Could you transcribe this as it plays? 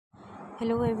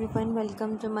Hello everyone,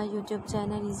 welcome to my YouTube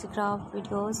channel Easy Craft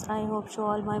Videos. I hope so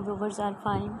all my viewers are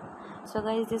fine. So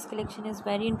guys, this collection is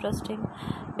very interesting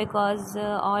because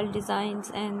all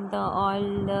designs and the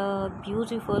all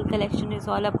beautiful collection is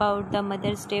all about the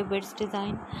Mother's Day beads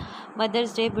design.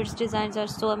 Mother's Day beads designs are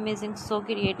so amazing, so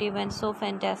creative and so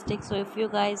fantastic. So if you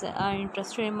guys are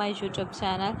interested in my YouTube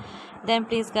channel, then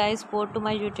please guys go to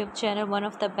my YouTube channel. One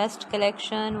of the best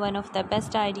collection, one of the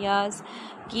best ideas.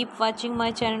 Keep watching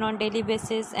my channel on daily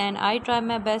basis, and I try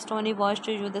my best only watch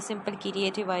to you the simple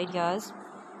creative ideas.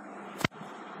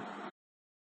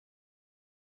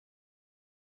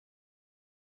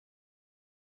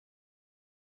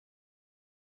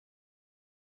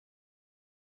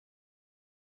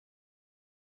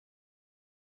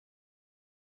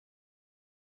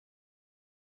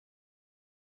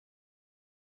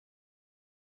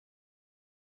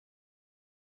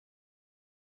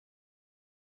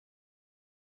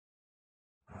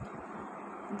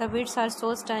 The beads are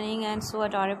so stunning and so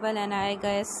adorable, and I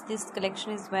guess this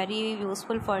collection is very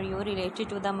useful for you related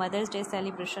to the Mother's Day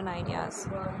celebration ideas.